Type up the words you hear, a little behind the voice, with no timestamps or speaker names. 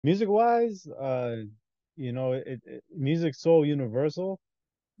Music wise, music's so universal,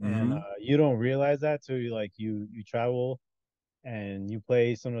 and Hmm. you don't realize that till you travel and you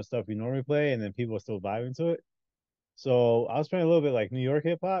play some of the stuff you normally play, and then people are still vibing to it. So I was playing a little bit like New York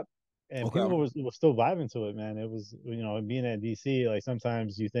hip hop, and people Okay. was still vibing to it, man. It was, being at DC, like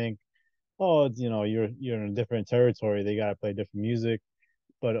sometimes you think, oh, you're in a different territory, they gotta play different music.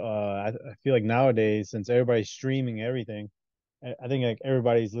 But I feel like nowadays, since everybody's streaming everything, I think like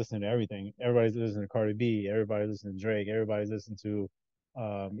everybody's listening to everything. Everybody's listening to Cardi B. Everybody's listening to Drake. Everybody's listening to,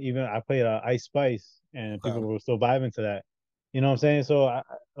 even I played Ice Spice, and people Okay. were still vibing to that. You know what I'm saying? So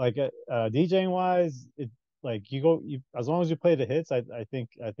like DJing wise, it like you go, as long as you play the hits, I think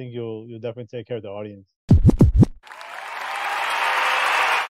you'll definitely take care of the audience.